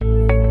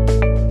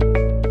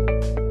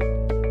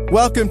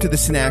Welcome to the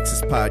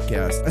Synaxis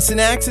Podcast. A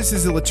synaxis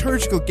is a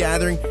liturgical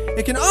gathering.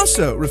 It can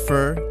also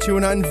refer to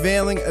an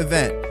unveiling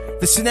event.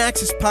 The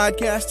Synaxis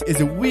Podcast is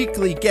a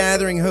weekly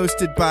gathering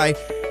hosted by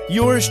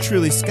yours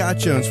truly, Scott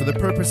Jones, for the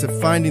purpose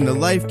of finding the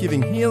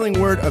life-giving, healing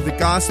word of the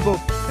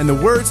gospel and the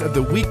words of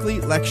the weekly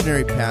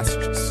lectionary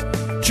passages.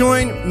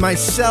 Join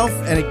myself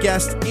and a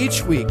guest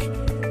each week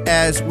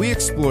as we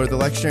explore the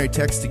lectionary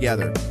text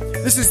together.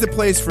 This is the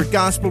place for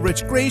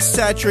gospel-rich,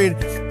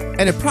 grace-saturated,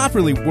 and a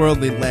properly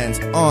worldly lens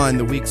on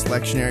the week's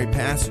lectionary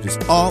passages,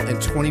 all in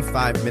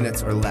 25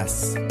 minutes or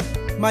less.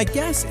 My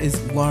guest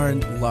is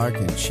Lauren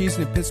Larkin. She's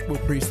an Episcopal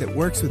priest that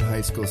works with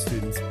high school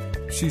students.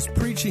 She's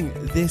preaching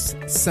this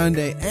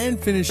Sunday and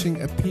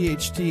finishing a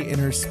PhD in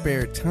her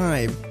spare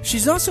time.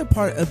 She's also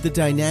part of the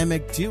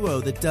dynamic duo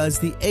that does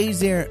the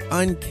Azair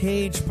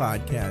Uncaged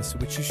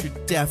podcast, which you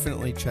should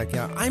definitely check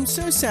out. I'm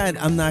so sad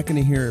I'm not going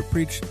to hear her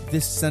preach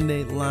this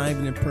Sunday live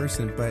and in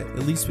person, but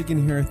at least we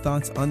can hear her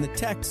thoughts on the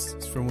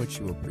texts from which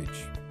she will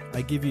preach.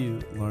 I give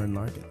you Lauren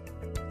Larkin.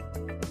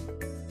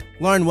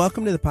 Lauren,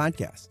 welcome to the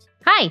podcast.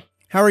 Hi.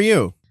 How are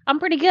you? I'm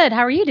pretty good.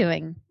 How are you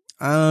doing?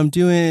 I'm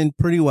doing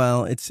pretty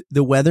well.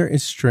 The weather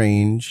is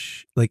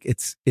strange. Like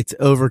it's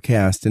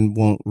overcast and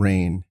won't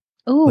rain.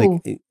 Ooh.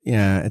 Like,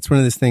 yeah, it's one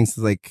of those things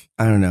like,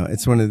 I don't know.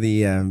 It's one of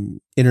the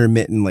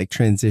intermittent like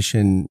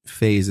transition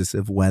phases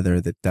of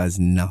weather that does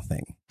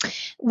nothing.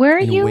 Where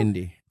are you?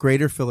 Windy.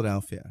 Greater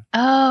Philadelphia.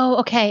 Oh,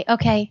 okay.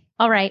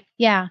 All right.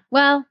 Yeah.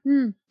 Well,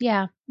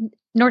 yeah.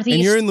 Northeast.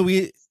 And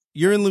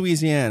you're in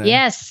Louisiana.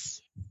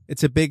 Yes.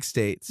 It's a big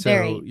state. So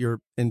Very. You're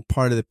in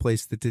part of the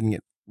place that didn't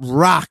get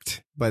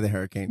rocked by the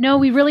hurricane. No,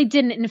 we really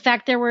didn't. In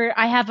fact,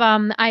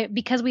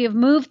 because we have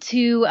moved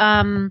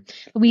to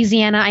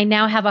Louisiana, I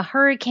now have a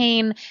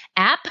hurricane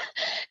app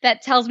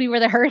that tells me where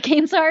the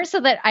hurricanes are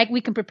so that we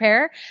can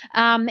prepare.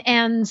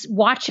 And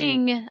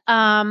watching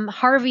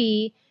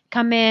Harvey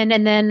come in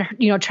and then,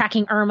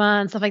 tracking Irma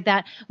and stuff like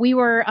that. We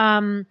were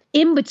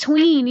in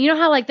between. You know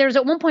how like there's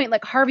at one point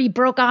like Harvey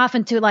broke off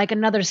into like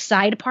another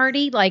side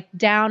party, like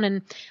down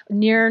and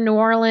near New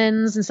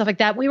Orleans and stuff like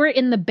that. We were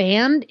in the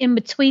band in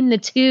between the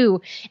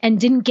two and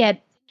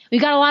we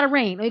got a lot of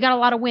rain. We got a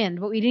lot of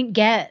wind, but we didn't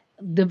get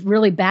the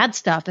really bad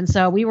stuff. And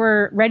so we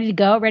were ready to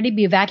go, ready to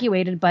be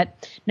evacuated,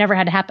 but never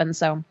had to happen.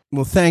 So,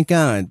 well, thank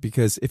God,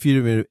 because if you'd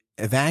have been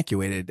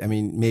evacuated, I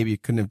mean, maybe you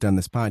couldn't have done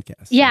this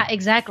podcast. Yeah,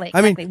 exactly.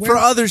 I mean, for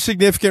other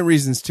significant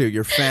reasons too,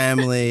 your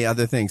family,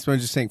 other things. But I'm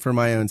just saying for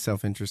my own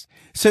self-interest.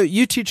 So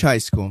you teach high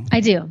school.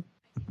 I do.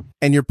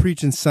 And you're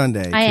preaching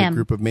Sunday to a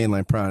group of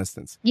mainline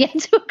Protestants. Yeah,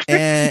 to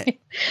a group.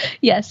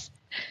 Yes.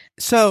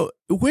 So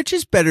which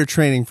is better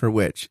training for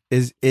which?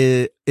 Is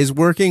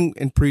working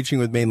and preaching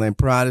with mainline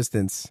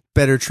Protestants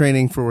better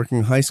training for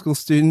working high school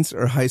students,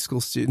 or high school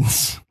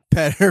students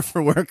better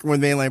for working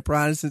with mainline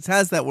Protestants?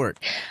 How's that work?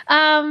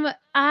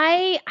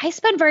 I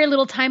spend very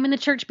little time in the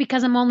church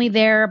because I'm only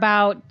there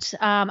about,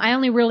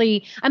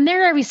 I'm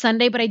there every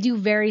Sunday, but I do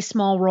very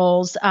small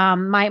roles.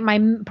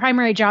 My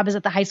primary job is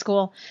at the high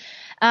school.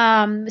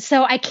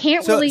 So I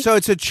can't really. So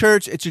it's a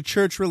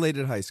church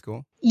related high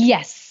school.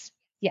 Yes.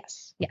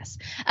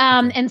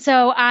 And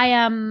so I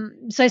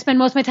spend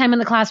most of my time in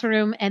the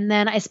classroom, and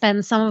then I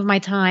spend some of my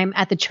time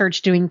at the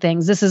church doing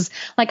things. This is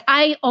like,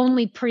 I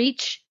only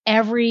preach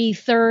every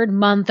third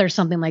month or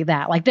something like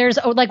that. Like there's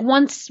like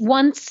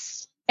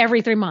once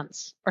every 3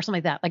 months or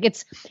something like that. Like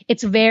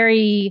it's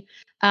very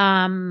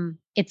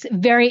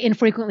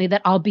infrequently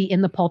that I'll be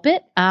in the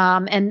pulpit.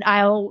 And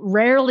I'll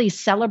rarely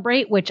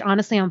celebrate, which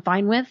honestly I'm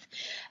fine with.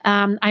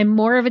 I'm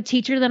more of a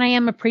teacher than I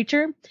am a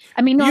preacher.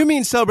 I mean, you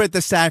mean celebrate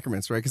the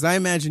sacraments, right? Because I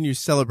imagine you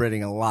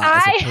celebrating a lot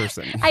as a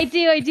person. I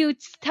do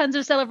tons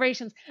of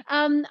celebrations.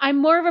 I'm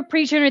more of a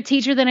preacher and a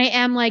teacher than I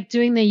am like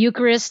doing the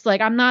Eucharist.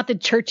 Like I'm not the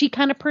churchy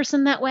kind of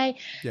person that way.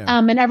 Yeah.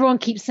 And everyone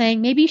keeps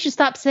saying, maybe you should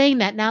stop saying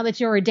that now that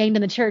you're ordained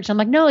in the church. I'm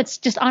like, no, it's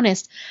just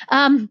honest.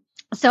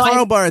 So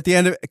Karl Barr at the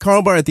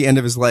end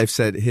of his life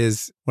said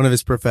one of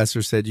his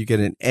professors said you get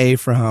an A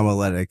for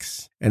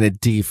homiletics and a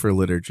D for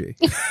liturgy.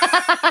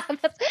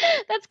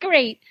 That's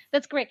great.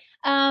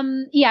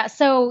 Yeah.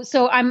 So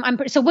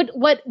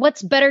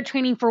what's better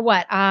training for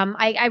what?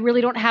 I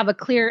really don't have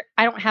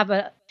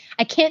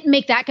I can't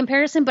make that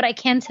comparison, but I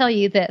can tell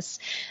you this,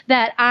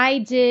 that I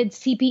did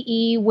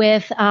CPE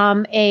with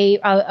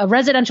a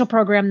residential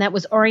program that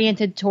was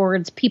oriented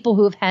towards people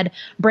who have had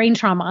brain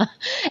trauma,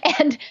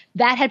 and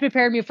that had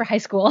prepared me for high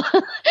school.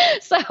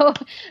 So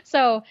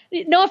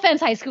no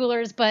offense, high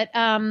schoolers, but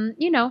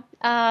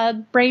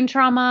brain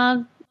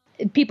trauma,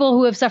 people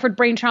who have suffered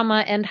brain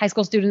trauma and high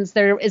school students,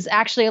 there is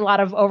actually a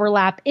lot of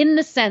overlap in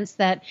the sense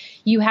that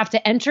you have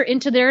to enter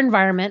into their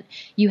environment,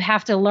 you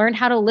have to learn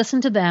how to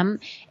listen to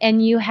them,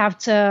 and you have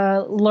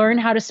to learn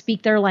how to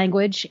speak their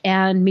language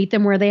and meet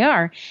them where they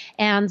are.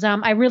 And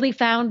I really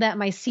found that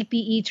my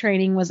CPE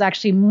training was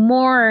actually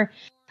more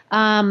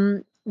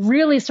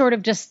really sort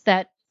of just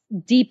that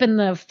deep in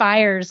the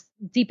fires,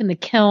 deep in the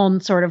kiln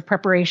sort of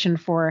preparation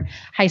for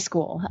high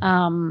school.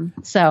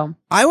 So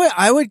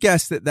I would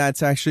guess that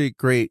that's actually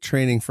great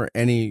training for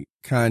any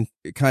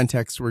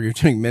context where you're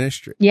doing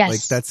ministry. Yes.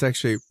 Like that's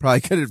actually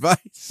probably good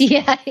advice.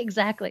 Yeah,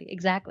 exactly.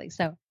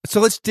 So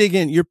let's dig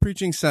in. You're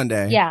preaching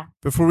Sunday. Yeah.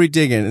 Before we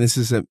dig in, and this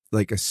is a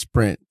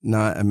sprint,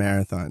 not a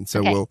marathon.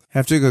 So Okay. We'll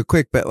have to go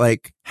quick, but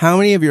like how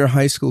many of your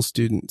high school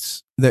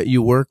students that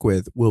you work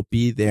with will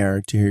be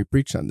there to hear you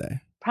preach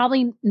Sunday?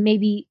 probably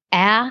maybe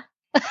like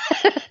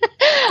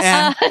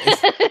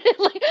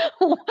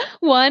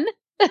one.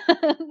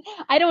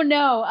 I don't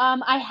know.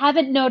 I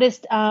haven't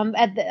noticed.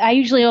 I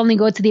usually only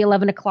go to the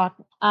 11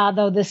 o'clock.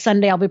 Though this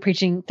Sunday I'll be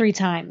preaching 3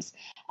 times.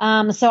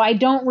 So I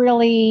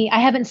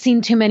haven't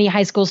seen too many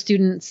high school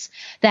students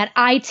that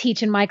I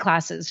teach in my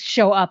classes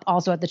show up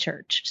also at the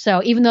church.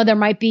 So even though there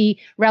might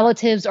be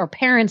relatives or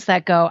parents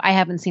that go, I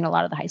haven't seen a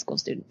lot of the high school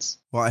students.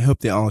 Well, I hope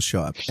they all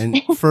show up.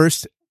 And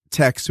first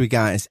text we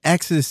got is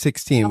Exodus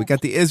 16. We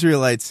got the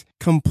Israelites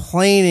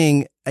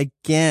complaining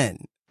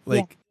again.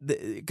 Like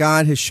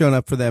God has shown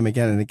up for them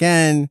again and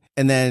again.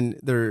 And then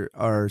there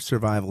are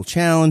survival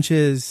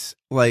challenges,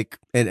 like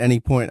at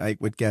any point I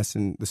would guess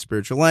in the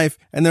spiritual life.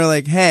 And they're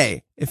like,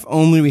 hey, if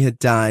only we had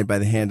died by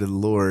the hand of the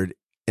Lord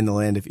in the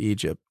land of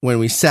Egypt, when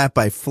we sat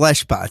by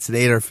flesh pots and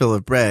ate our fill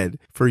of bread,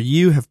 for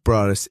you have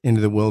brought us into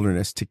the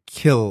wilderness to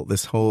kill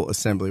this whole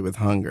assembly with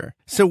hunger.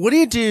 So what do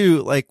you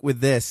do like with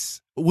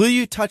this? Will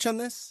you touch on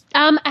this?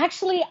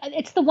 Actually,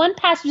 it's the one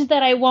passage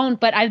that I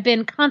won't, but I've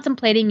been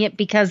contemplating it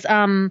because,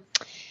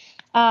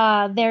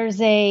 there's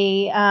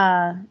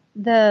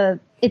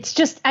it's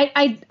just,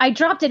 I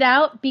dropped it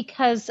out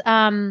because,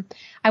 I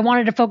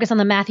wanted to focus on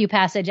the Matthew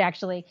passage,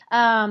 actually,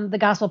 the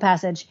gospel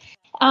passage.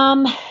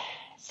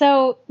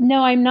 So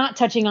no, I'm not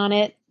touching on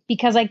it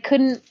because I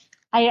couldn't,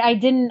 I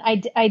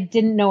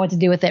didn't know what to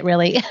do with it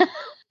really.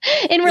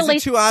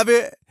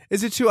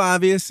 Is it too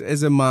obvious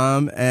as a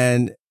mom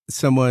and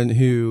someone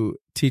who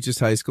teaches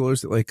high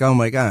schoolers that like, oh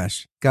my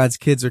gosh, God's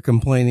kids are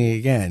complaining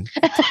again.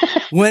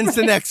 When's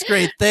the next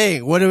great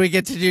thing? What do we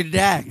get to do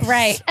next?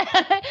 Right.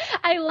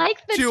 I like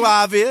the too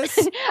obvious.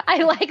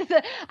 I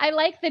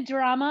like the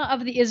drama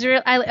of the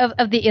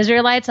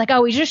Israelites. Like,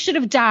 oh, we just should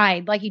have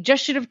died. Like, he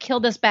just should have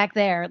killed us back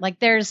there. Like,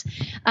 there's,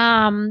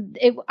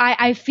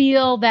 I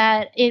feel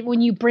that when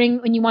you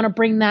want to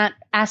bring that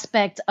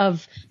aspect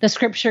of the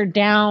scripture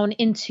down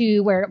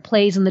into where it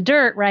plays in the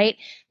dirt, right?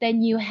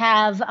 Then you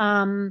have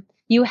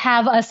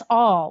us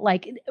all,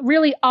 like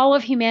really all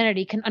of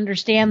humanity can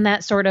understand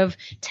that sort of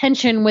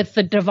tension with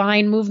the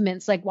divine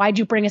movements. Like, why'd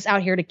you bring us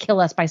out here to kill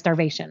us by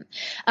starvation?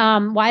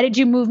 Why did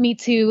you move me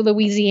to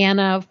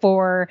Louisiana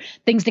for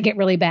things to get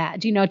really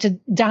bad, to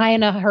die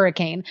in a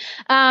hurricane?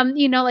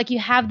 Like you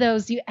have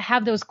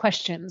those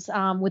questions,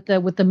 with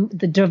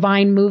the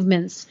divine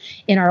movements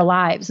in our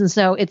lives. And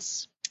so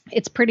it's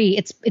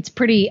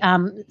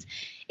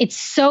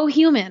so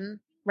human.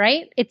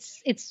 Right?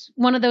 It's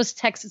one of those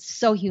texts. It's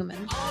so human.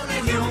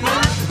 Only human,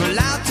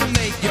 allowed to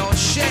make your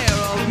share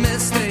of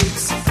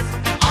mistakes.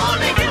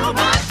 Only human.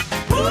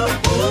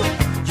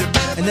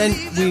 And then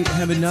we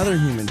have another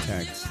human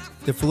text,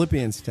 the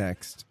Philippians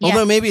text. Yes.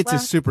 Although maybe it's a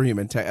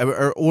superhuman text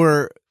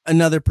or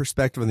another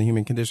perspective on the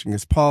human condition,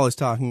 because Paul is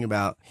talking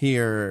about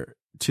here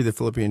to the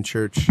Philippian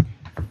church.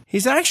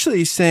 He's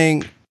actually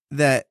saying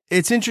that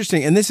it's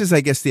interesting, and this is, I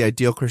guess, the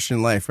ideal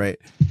Christian life, right?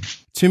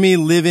 To me,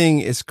 living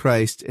is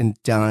Christ and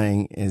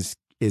dying is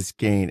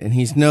gain. And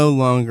he's no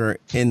longer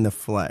in the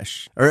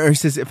flesh. Or he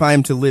says, if I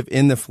am to live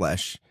in the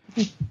flesh,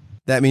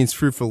 that means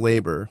fruitful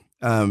labor.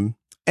 And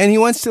he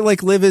wants to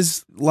like live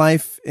his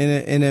life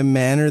in a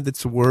manner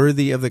that's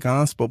worthy of the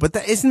gospel. But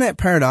isn't that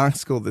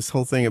paradoxical, this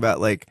whole thing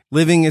about like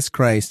living is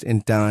Christ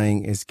and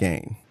dying is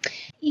gain?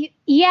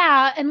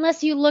 Yeah,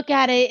 unless you look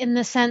at it in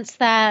the sense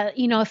that,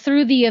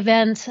 through the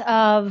event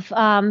of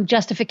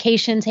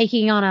justification,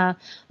 taking on a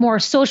more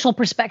social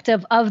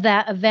perspective of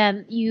that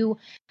event, you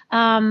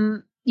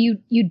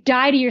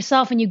die to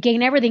yourself and you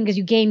gain everything because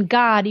you gain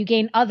God, you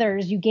gain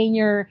others, you gain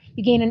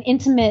an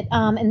intimate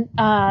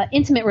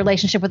intimate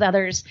relationship with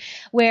others,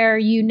 where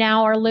you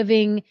now are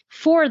living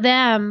for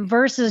them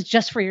versus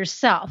just for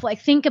yourself.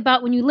 Like, think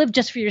about when you live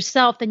just for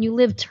yourself, then you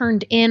live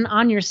turned in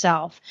on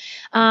yourself,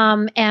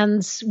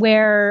 and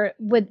where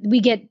we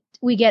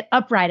get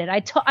uprighted. I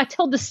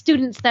told the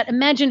students that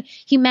imagine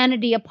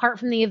humanity apart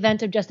from the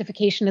event of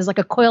justification is like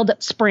a coiled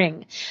up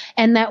spring,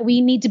 and that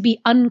we need to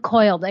be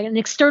uncoiled. Like, an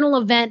external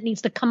event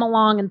needs to come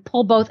along and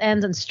pull both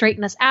ends and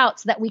straighten us out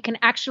so that we can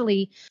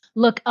actually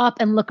look up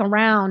and look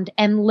around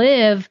and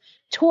live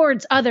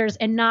towards others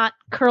and not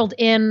curled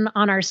in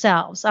on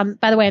ourselves.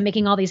 By the way, I'm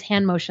making all these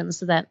hand motions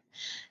so that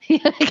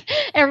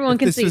everyone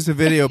can see. If this was a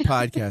video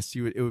podcast,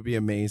 it would be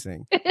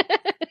amazing.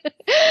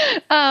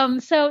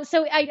 So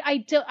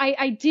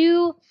I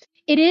do.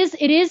 It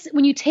is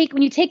when you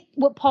take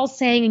what Paul's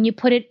saying and you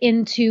put it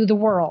into the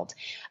world,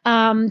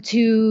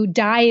 to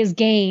die is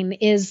gain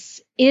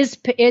is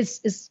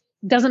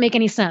doesn't make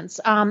any sense.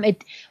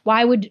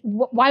 Why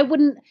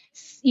wouldn't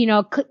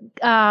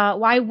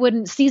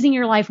seizing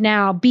your life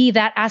now be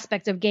that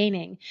aspect of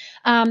gaining?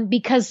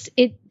 Because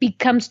it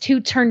becomes too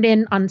turned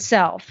in on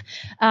self.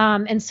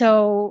 And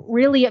so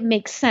really it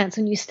makes sense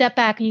when you step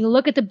back and you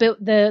look at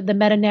the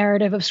meta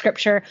narrative of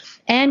Scripture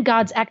and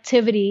God's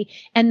activity,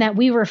 and that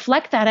we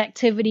reflect that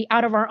activity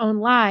out of our own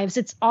lives.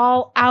 It's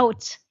all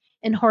out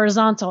and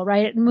horizontal,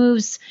 right? It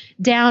moves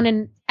down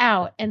and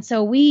out. And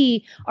so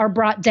we are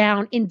brought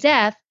down in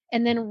death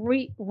and then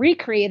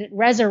recreated,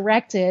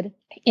 resurrected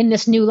in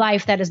this new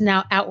life that is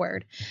now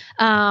outward.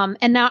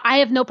 And now I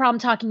have no problem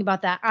talking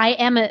about that.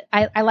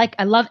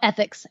 I love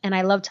ethics, and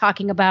I love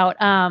talking about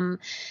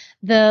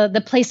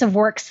the place of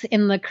works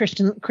in the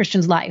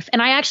Christian's life.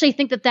 And I actually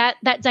think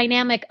that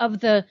dynamic of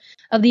the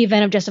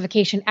event of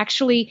justification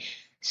actually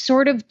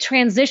sort of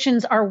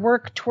transitions our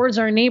work towards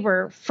our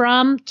neighbor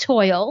from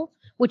toil,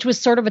 which was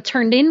sort of a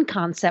turned in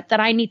concept that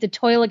I need to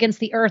toil against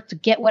the earth to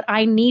get what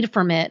I need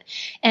from it,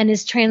 and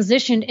is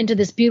transitioned into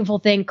this beautiful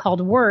thing called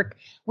work,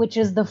 which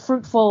is the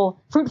fruitful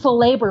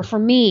labor for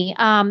me,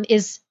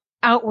 is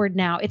outward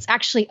now. It's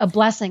actually a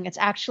blessing. It's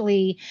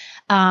actually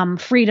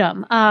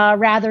freedom,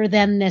 rather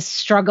than this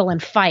struggle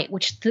and fight,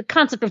 which the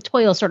concept of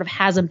toil sort of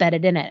has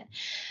embedded in it.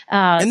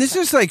 And this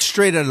is like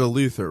straight out of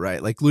Luther,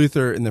 right? Like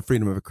Luther in The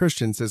Freedom of a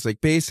Christian says, like,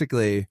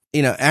 basically,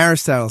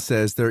 Aristotle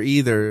says they're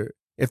either,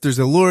 if there's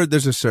a Lord,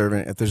 there's a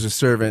servant. If there's a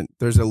servant,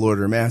 there's a Lord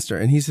or master.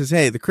 And he says,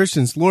 hey, the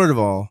Christian's Lord of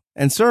all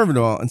and servant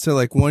of all. And so,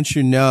 like, once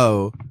you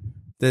know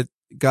that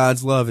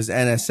God's love is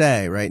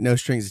NSA, right? No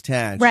strings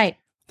attached. Right.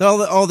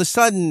 All of a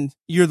sudden,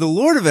 you're the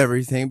Lord of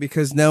everything,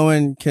 because no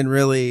one can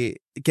really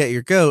get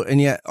your goat. And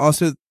yet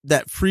also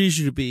that frees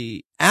you to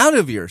be out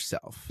of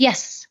yourself.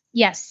 Yes.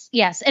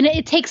 And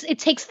it takes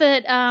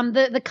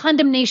the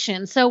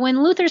condemnation. So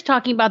when Luther's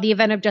talking about the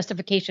event of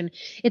justification,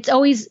 it's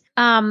always,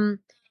 and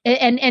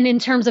in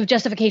terms of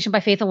justification by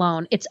faith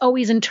alone, it's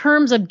always in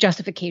terms of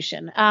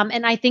justification.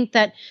 And I think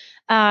that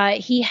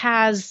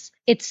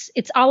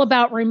it's all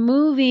about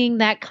removing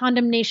that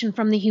condemnation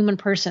from the human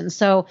person.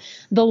 So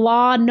the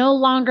law no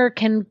longer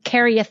can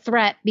carry a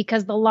threat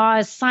because the law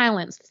is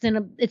silenced.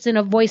 It's in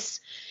a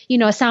voice,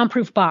 a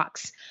soundproof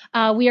box.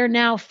 We are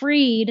now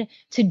freed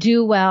to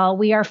do well.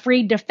 We are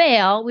freed to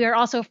fail. We are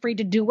also free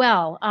to do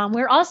well.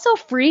 We're also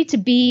free to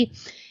be,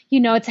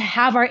 to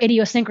have our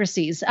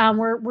idiosyncrasies.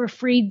 We're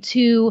free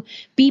to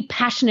be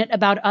passionate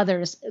about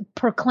others,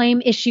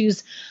 proclaim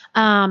issues.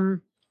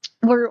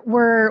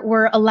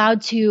 We're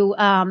allowed to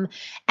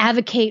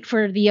advocate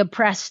for the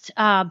oppressed,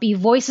 be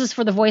voices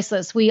for the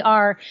voiceless. We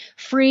are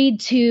free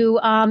to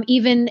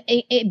even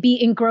be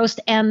engrossed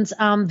and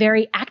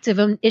very active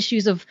in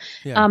issues of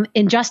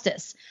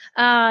injustice.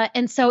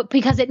 And so,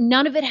 because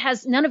none of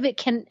it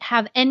can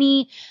have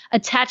any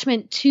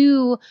attachment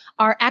to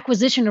our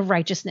acquisition of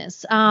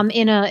righteousness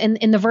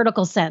in the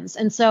vertical sense.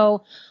 And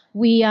so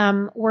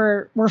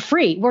we're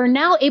free. We're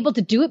now able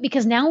to do it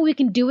because now we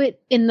can do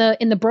it in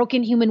the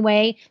broken human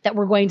way that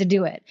we're going to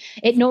do it.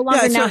 It no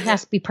longer now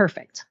has to be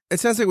perfect.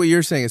 It sounds like what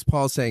you're saying is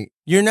Paul's saying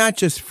you're not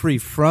just free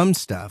from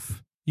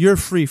stuff, you're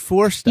free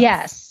for stuff.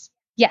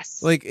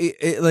 Yes. Like,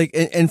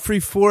 and free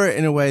for it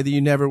in a way that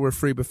you never were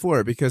free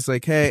before, because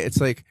like, hey,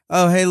 it's like,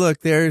 oh, hey,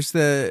 look, there's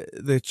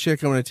the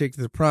chick I want to take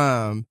to the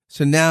prom.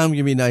 So now I'm going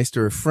to be nice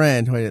to her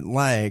friend who I didn't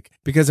like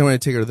because I want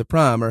to take her to the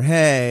prom. Or,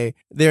 hey,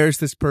 there's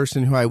this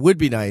person who I would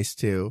be nice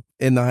to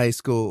in the high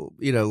school,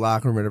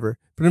 locker room or whatever.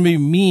 But I'm going to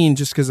be mean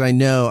just because I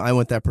know I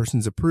want that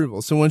person's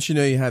approval. So once you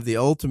know you have the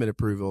ultimate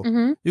approval,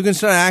 you can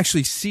start to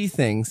actually see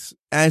things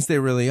as they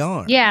really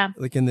are. Yeah.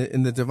 Like in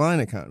the divine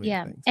economy.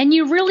 Yeah. And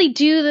you really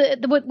do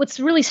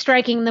what's really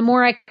striking, the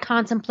more I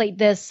contemplate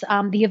this,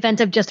 the event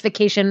of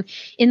justification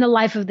in the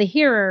life of the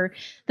hearer,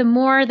 the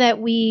more that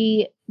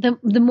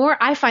the more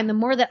I find, the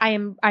more that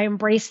I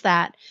embrace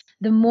that,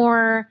 the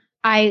more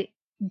I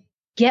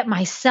get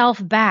myself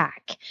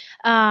back.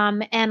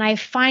 And I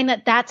find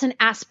that that's an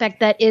aspect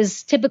that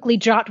is typically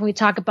dropped when we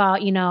talk about,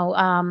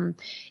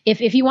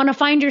 if you want to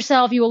find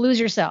yourself, you will lose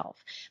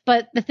yourself.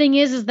 But the thing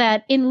is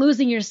that in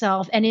losing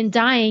yourself and in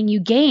dying, you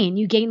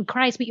gain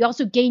Christ, but you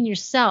also gain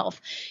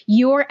yourself.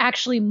 You're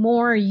actually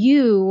more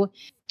you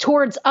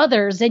towards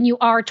others than you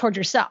are towards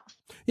yourself.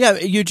 Yeah,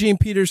 Eugene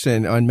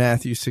Peterson on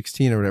Matthew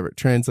 16 or whatever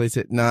translates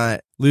it,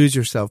 not lose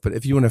yourself, but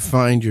if you want to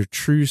find your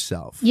true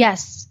self.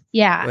 Yes.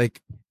 Yeah.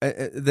 Like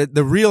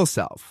the real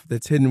self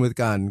that's hidden with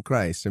God in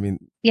Christ. I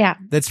mean, yeah,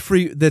 that's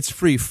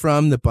free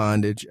from the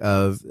bondage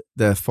of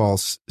the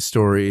false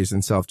stories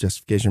and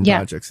self-justification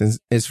projects, and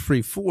is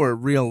free for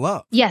real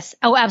love. Yes.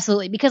 Oh,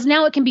 absolutely. Because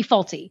now it can be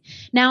faulty.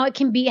 Now it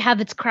can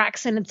have its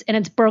cracks and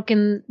its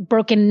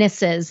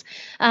brokennesses.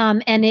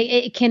 And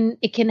it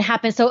can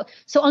happen. So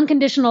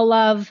unconditional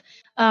love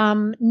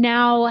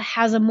now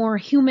has a more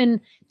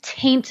human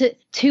taint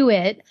to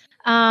it,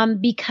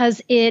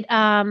 because it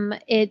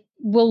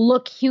will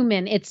look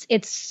human.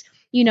 It's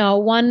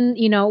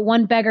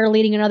one beggar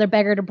leading another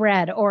beggar to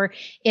bread, or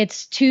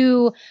it's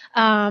two,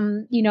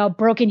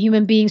 broken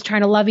human beings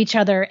trying to love each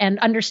other and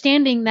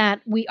understanding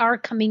that we are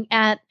coming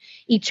at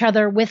each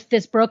other with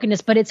this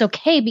brokenness, but it's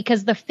okay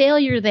because the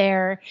failure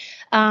there,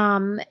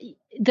 the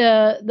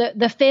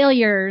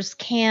failures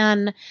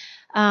can,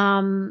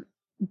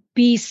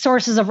 be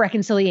sources of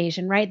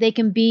reconciliation, right? They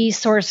can be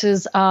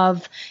sources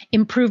of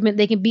improvement.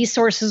 They can be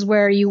sources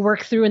where you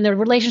work through and the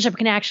relationship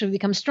can actually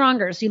become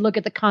stronger. So you look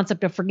at the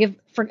concept of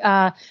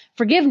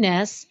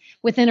forgiveness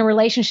within a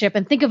relationship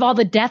and think of all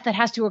the death that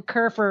has to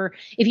occur for,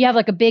 if you have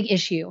like a big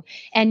issue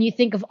and you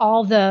think of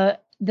all the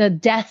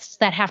deaths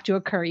that have to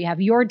occur. You have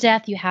your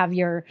death, you have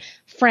your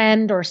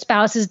friend or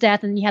spouse's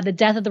death, and you have the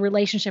death of the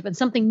relationship, and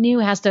something new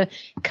has to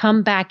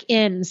come back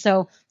in.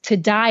 So to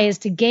die is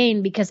to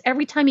gain, because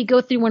every time you go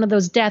through one of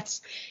those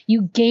deaths,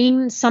 you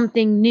gain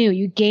something new,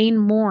 you gain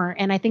more.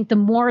 And I think the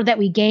more that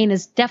we gain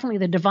is definitely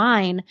the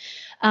divine,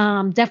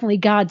 definitely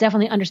God,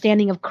 definitely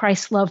understanding of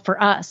Christ's love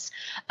for us.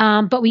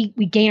 But we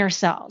gain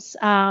ourselves,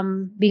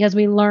 because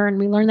we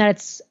learn that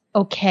it's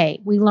okay.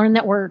 We learn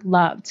that we're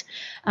loved.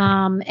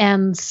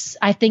 And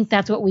I think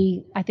that's what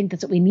we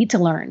need to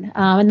learn.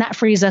 And that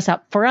frees us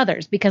up for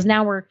others, because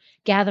now we're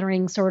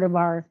gathering sort of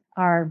our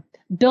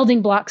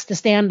building blocks to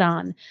stand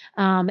on.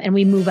 And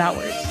we move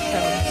outwards. So.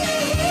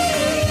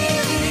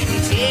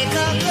 Take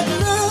a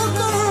good look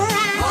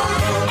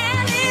around,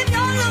 and if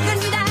you're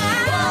looking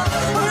down,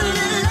 put a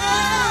little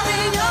love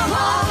in your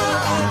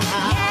heart.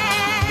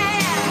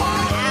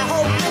 Yeah, I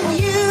hope when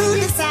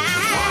you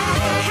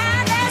decide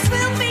how this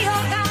will be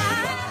your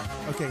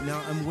God. Okay,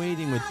 now I'm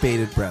waiting with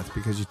bated breath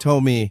because you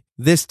told me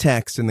this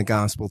text in the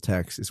gospel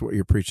text is what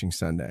you're preaching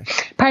Sunday.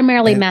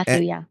 Primarily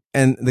Matthew, yeah.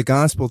 And the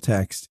gospel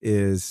text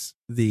is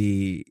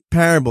the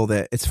parable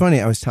that, it's funny,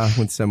 I was talking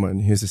with someone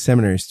who's a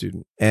seminary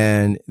student,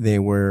 and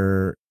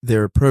their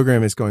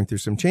program is going through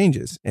some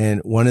changes. And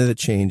one of the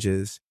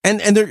changes, and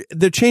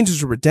their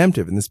changes are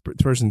redemptive, and this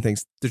person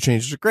thinks their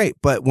changes are great.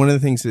 But one of the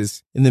things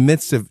is, in the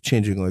midst of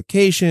changing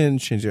location,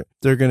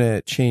 they're going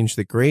to change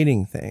the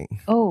grading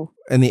thing. Oh.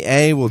 And the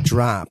A will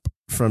drop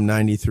from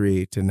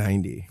 93 to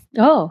 90.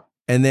 Oh.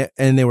 And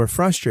they were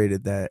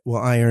frustrated that,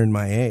 well, I earned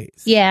my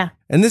A's. Yeah.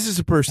 And this is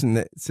a person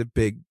that's a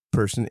big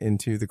person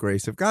into the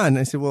grace of God. And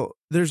I said, well,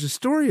 there's a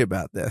story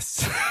about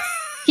this.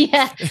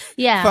 Yeah.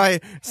 Yeah. By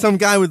some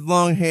guy with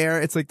long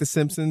hair. It's like The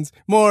Simpsons.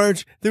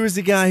 Marge, there was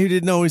a guy who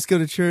didn't always go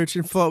to church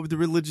and fought with the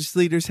religious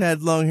leaders,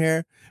 had long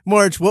hair.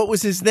 Marge, what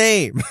was his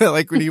name?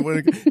 Like when he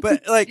wanted to,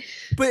 but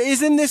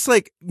isn't this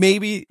like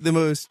maybe the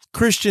most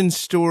Christian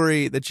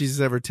story that Jesus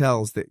ever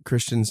tells that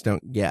Christians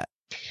don't get?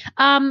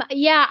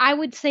 Yeah, I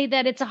would say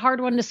that it's a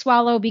hard one to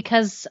swallow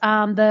because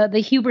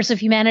the hubris of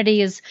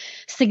humanity is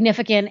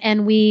significant,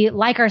 and we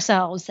like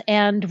ourselves,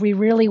 and we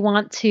really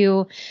want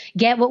to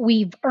get what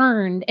we've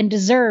earned and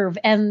deserve,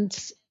 and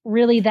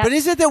really that. But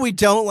is it that we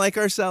don't like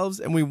ourselves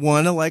and we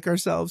want to like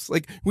ourselves?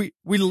 Like we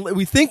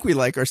think we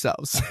like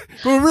ourselves,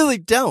 but we really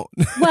don't.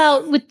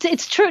 Well,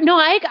 it's true. No,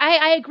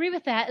 I agree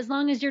with that. As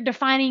long as you're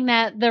defining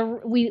that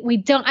we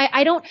don't.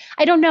 I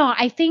don't know.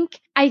 I think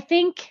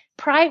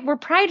we're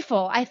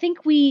prideful. I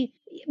think we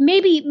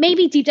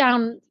maybe deep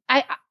down,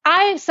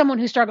 I'm someone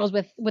who struggles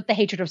with the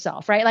hatred of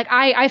self, right? Like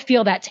I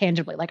feel that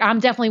tangibly. Like I'm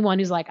definitely one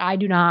who's like, I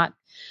do not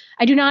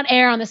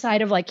err on the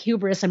side of like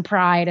hubris and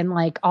pride and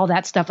like all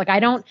that stuff. Like I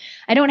don't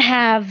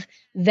have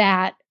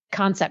that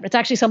concept. It's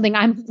actually something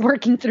I'm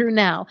working through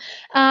now.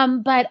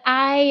 But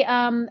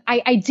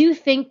I do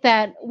think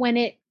that when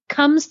it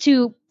comes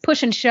to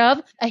push and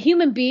shove, a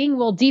human being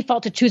will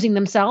default to choosing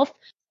themselves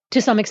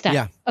to some extent.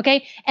 Yeah.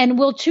 Okay. And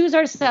we'll choose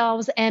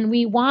ourselves, and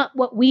we want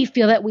what we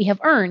feel that we have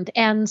earned.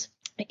 And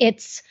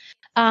it's,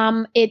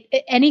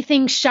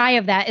 anything shy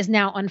of that is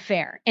now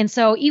unfair. And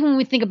so even when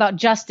we think about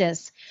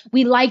justice,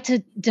 we like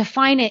to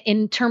define it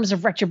in terms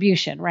of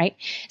retribution, right?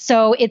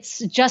 So it's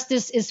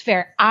justice is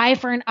fair, eye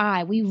for an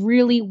eye. We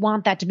really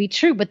want that to be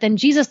true. But then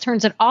Jesus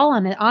turns it all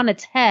on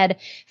its head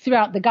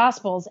throughout the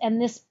Gospels.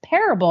 And this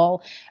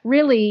parable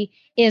really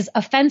is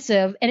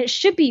offensive, and it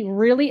should be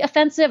really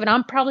offensive. And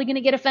I'm probably going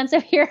to get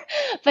offensive here,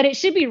 but it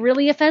should be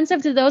really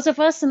offensive to those of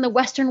us in the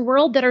Western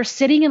world that are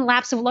sitting in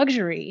laps of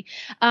luxury,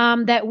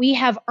 that we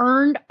have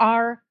earned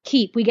our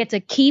keep. We get to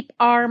keep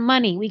our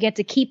money. We get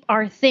to keep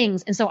our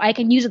things. And so I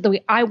can use it the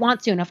way I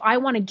want to. And if I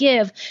want to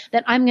give,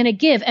 then I'm going to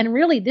give. And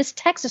really, this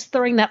text is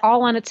throwing that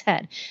all on its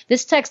head.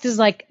 This text is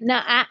like,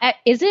 nah,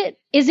 is it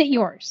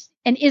yours?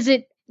 And is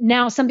it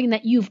now something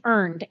that you've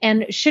earned?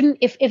 And shouldn't,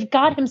 if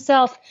God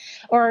himself,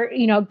 or,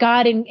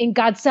 God in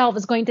God's self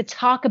is going to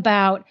talk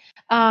about,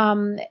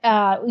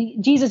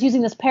 Jesus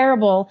using this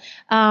parable,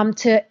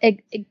 to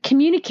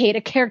communicate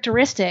a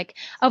characteristic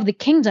of the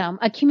kingdom,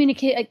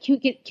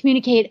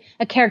 communicate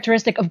a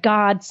characteristic of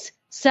God's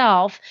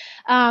self,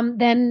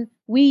 then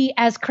we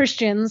as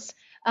Christians,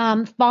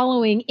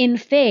 following in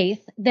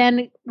faith,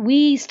 then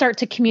we start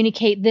to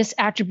communicate this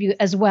attribute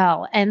as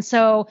well. And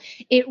so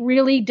it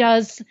really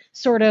does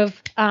sort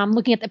of,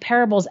 looking at the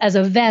parables as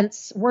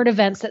events, word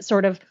events that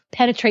sort of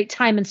penetrate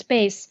time and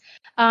space,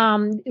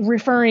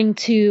 referring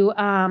to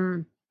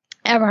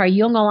Eberhard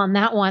Jungel on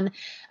that one.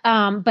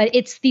 But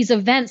it's these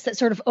events that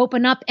sort of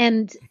open up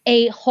and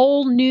a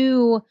whole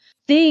new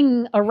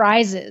thing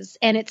arises,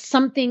 and it's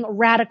something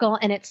radical,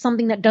 and it's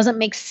something that doesn't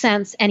make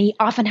sense, and he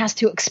often has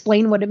to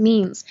explain what it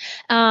means.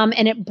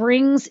 And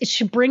it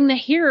should bring the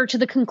hearer to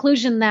the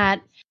conclusion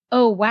that,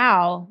 oh,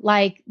 wow,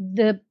 like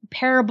the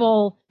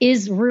parable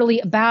is really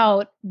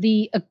about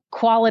the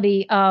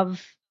equality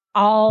of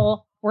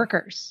all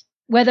workers,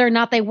 whether or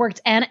not they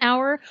worked an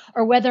hour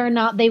or whether or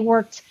not they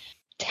worked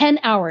 10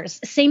 hours.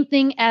 Same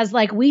thing as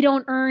like, we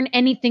don't earn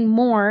anything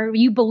more.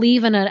 You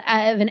believe in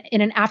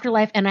an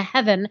afterlife and a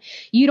heaven.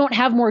 You don't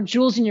have more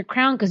jewels in your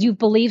crown because you've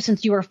believed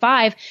since you were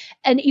 5,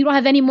 and you don't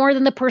have any more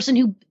than the person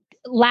who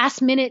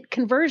last minute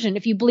conversion.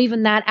 If you believe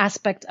in that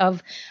aspect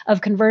of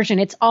conversion,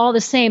 it's all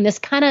the same. This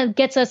kind of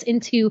gets us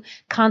into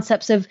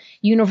concepts of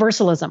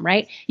universalism,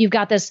 right? You've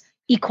got this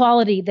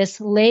equality,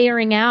 this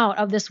layering out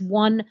of this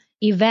one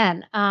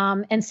event.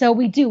 And so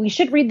we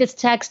should read this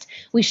text.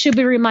 We should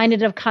be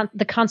reminded of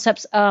the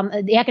concepts,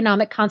 the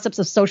economic concepts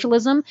of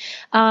socialism.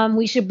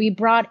 We should be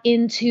brought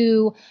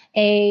into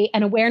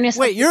an awareness.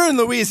 Wait, you're in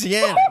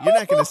Louisiana. You're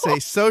not going to say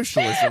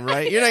socialism,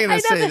 right? You're not going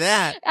to say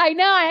that. I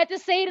know. I had to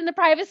say it in the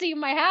privacy of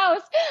my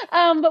house.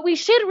 But we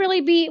should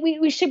really be,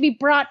 we should be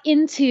brought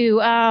into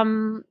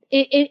that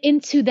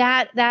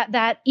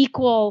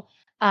equal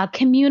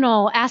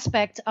communal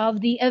aspect of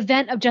the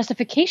event of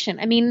justification.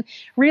 I mean,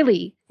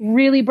 really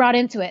brought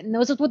into it. And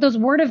those are what those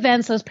word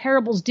events, those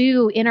parables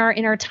do in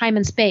our time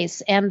and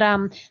space. And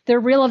they're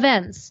real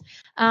events.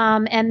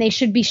 And they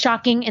should be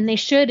shocking, and you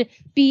should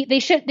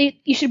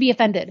be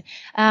offended.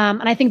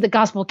 And I think the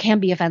gospel can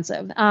be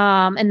offensive.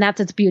 And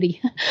that's its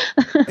beauty.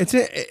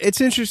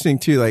 It's interesting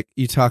too. Like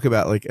you talk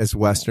about, like, as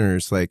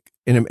Westerners, like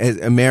as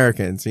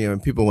Americans,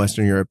 and people in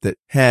Western Europe that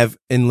have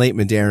in late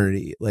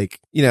modernity,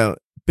 like,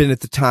 been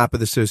at the top of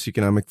the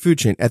socioeconomic food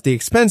chain at the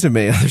expense of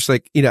many others.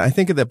 Like, I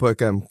think of that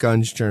book,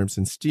 Guns, Germs,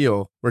 and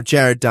Steel, where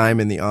Jared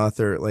Diamond, the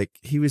author, like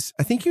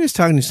I think he was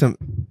talking to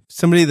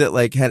somebody that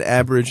like had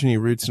Aborigine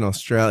roots in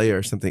Australia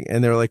or something.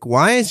 And they're like,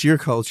 why is your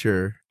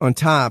culture on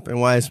top and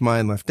why is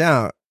mine left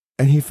out?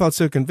 And he felt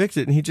so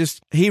convicted, and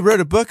he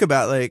wrote a book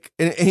about like,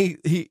 and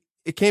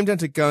it came down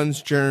to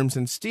Guns, Germs,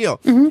 and Steel.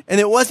 Mm-hmm. And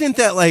it wasn't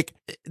that like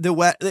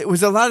it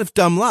was a lot of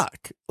dumb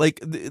luck. Like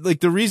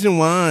the reason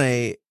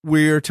why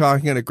we're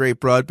talking on a great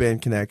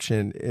broadband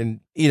connection and,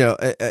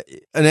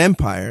 an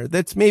empire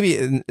that's maybe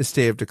in a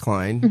state of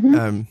decline.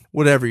 Mm-hmm.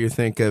 Whatever you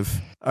think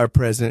of our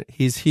president,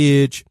 he's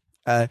huge.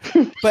 But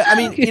I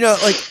mean,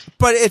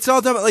 but it's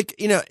all dumb.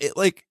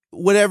 Like,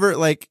 whatever,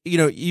 like,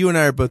 you and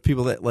I are both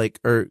people that like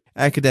are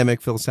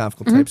academic,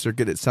 philosophical types, are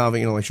good at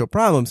solving intellectual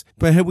problems.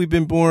 But had we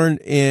been born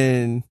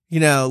in,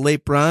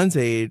 late Bronze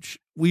Age,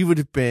 we would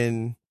have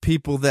been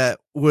people that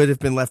would have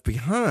been left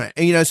behind.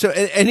 And, so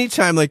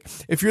anytime, like,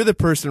 if you're the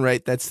person,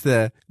 right, that's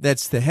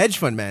the hedge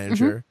fund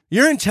manager,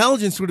 your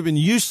intelligence would have been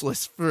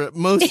useless for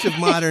most of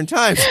modern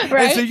times.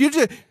 Right? And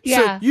so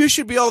so you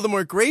should be all the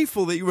more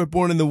grateful that you were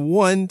born in the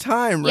one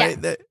time, right?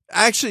 Yeah. That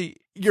actually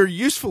you're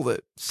useful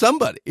to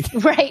somebody.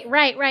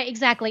 Right,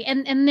 exactly.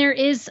 And there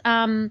is,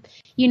 when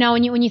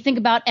you think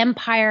about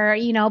empire,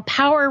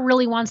 power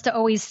really wants to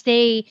always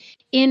stay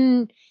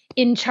in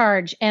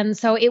charge. And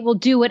so it will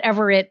do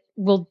whatever it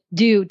will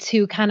do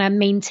to kind of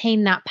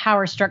maintain that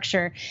power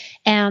structure.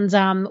 And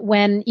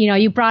when,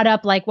 you brought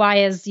up like,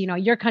 why is,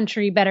 your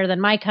country better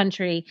than my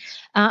country?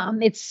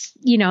 It's,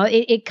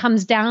 it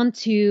comes down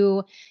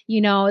to,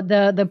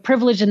 the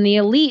privilege and the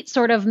elite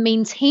sort of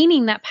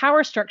maintaining that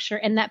power structure,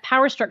 and that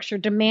power structure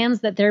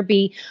demands that there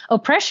be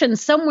oppression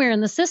somewhere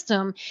in the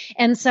system.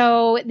 And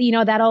so,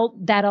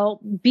 that'll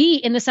be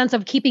in the sense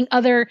of keeping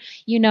other,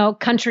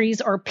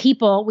 countries or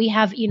people. We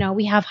have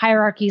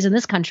hierarchies in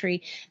this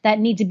country that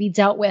need to be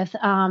dealt with.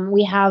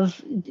 We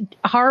have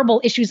horrible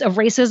issues of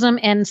racism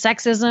and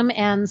sexism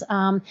and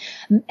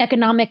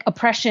economic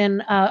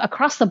oppression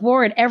across the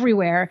board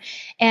everywhere.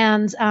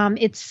 And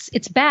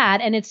it's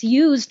bad, and it's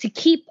used to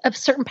keep a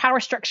certain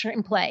power structure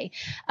in play.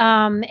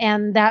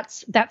 And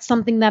that's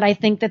something that I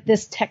think that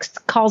this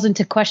text calls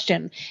into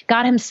question.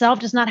 God himself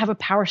does not have a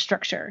power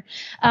structure.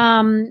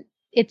 There's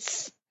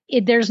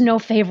no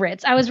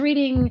favorites. I was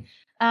reading,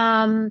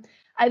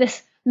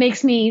 this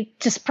makes me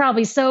just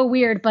probably so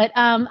weird, but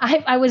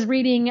I was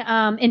reading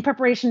in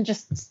preparation,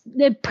 just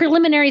the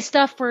preliminary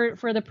stuff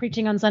for the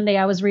preaching on Sunday.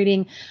 I was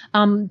reading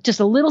just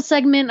a little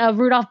segment of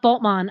Rudolf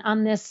Bultmann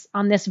on this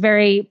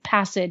very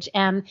passage,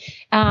 and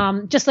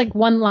just like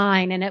one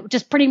line, and it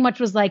just pretty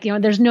much was like,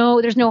 there's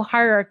no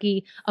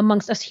hierarchy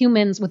amongst us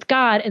humans with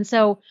God, and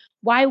so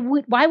why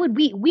would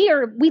we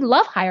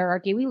love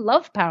hierarchy, we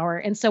love power,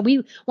 and so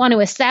we want to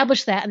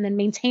establish that and then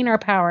maintain our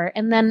power,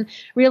 and then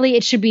really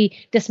it should be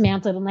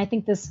dismantled. And I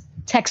think this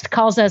text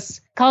calls us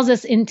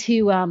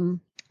into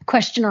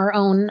question our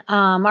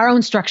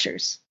own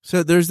structures.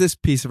 So there's this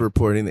piece of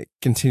reporting that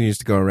continues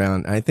to go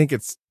around. I think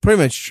it's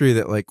pretty much true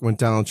that like when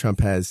Donald Trump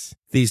has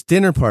these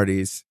dinner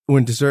parties,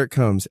 when dessert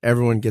comes,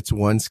 everyone gets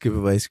one scoop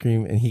of ice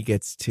cream and he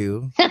gets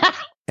two.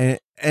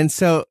 and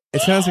so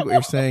it sounds like what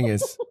you're saying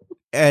is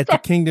at the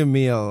Kingdom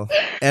meal,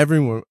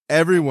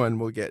 everyone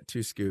will get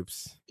 2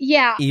 scoops.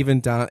 Yeah. Even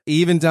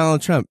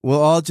Donald Trump.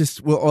 We'll all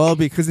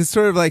be, because it's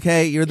sort of like,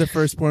 hey, you're the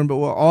firstborn, but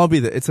we'll all be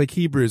it's like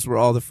Hebrews, we're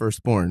all the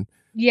firstborn.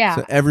 Yeah.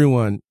 So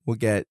everyone will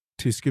get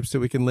 2 scoops so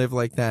we can live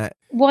like that.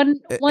 One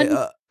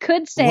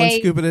could say 1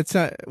 scoop at a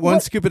time. One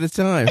scoop at a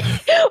time.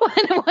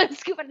 one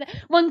scoop at a time.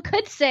 One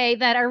could say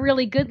that a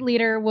really good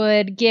leader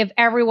would give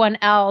everyone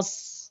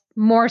else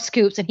more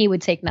scoops and he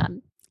would take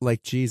none.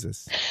 Like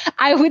Jesus.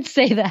 I would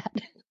say that.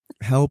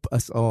 Help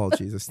us all,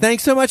 Jesus.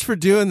 Thanks so much for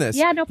doing this.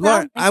 Yeah, no problem.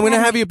 Laura, I'm going to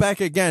have you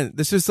back again.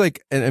 This is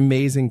like an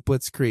amazing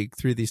blitzkrieg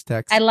through these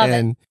texts. I love it.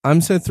 And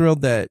I'm so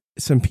thrilled that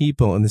some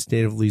people in the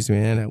state of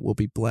Louisiana will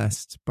be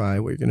blessed by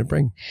what you're going to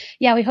bring.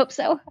 Yeah, we hope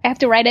so. I have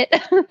to write it.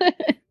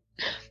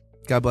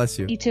 God bless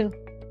you. You too.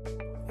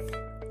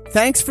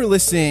 Thanks for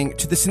listening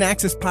to the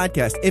Synaxis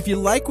podcast. If you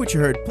like what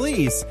you heard,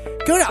 please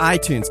go to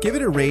iTunes, give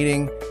it a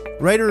rating,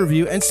 write a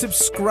review, and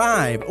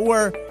subscribe,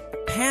 or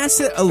pass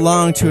it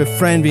along to a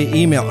friend via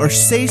email, or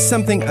say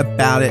something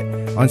about it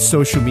on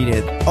social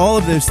media. All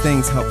of those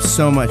things help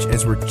so much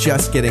as we're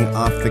just getting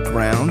off the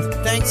ground.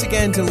 Thanks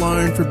again to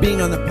Lauren for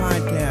being on the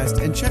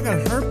podcast, and check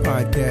out her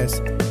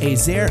podcast,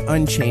 Azair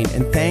Unchained.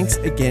 And thanks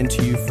again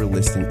to you for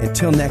listening.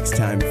 Until next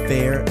time,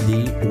 fare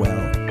thee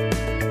well.